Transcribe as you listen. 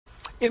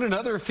In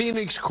another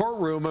Phoenix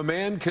courtroom, a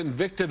man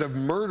convicted of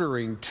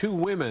murdering two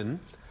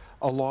women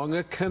along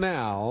a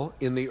canal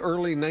in the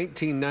early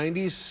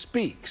 1990s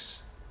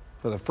speaks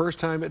for the first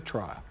time at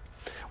trial.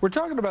 We're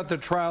talking about the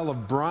trial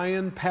of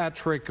Bryan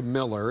Patrick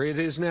Miller. It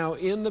is now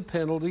in the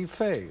penalty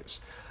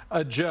phase.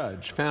 A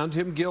judge found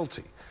him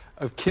guilty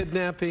of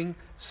kidnapping,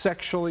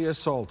 sexually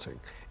assaulting,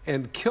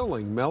 and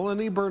killing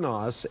Melanie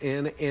Bernas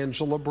and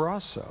Angela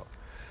Brosso.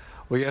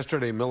 Well,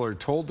 yesterday, Miller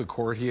told the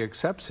court he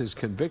accepts his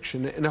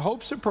conviction and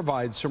hopes it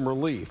provides some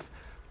relief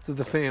to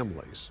the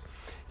families.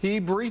 He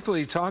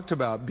briefly talked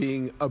about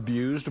being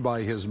abused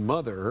by his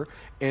mother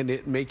and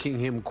it making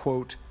him,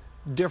 quote,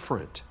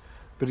 different.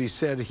 But he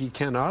said he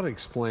cannot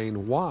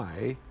explain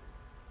why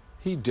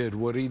he did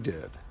what he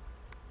did.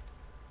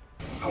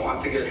 I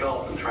want to get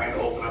help in trying to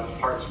open up the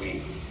parts of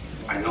me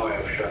I know I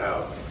have shut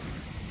out.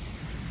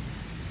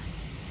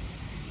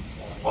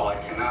 While I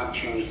cannot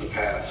change the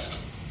past,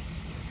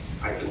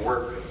 I can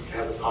work to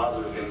have a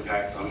positive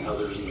impact on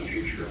others in the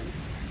future.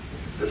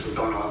 This has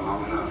gone on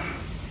long enough.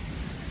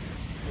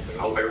 I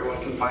hope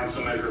everyone can find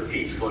some measure of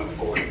peace going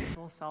forward.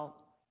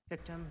 Assault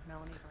victim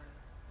Melanie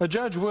Bernas. A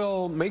judge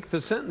will make the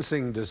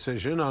sentencing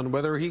decision on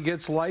whether he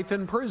gets life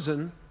in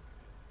prison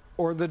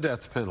or the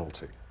death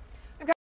penalty.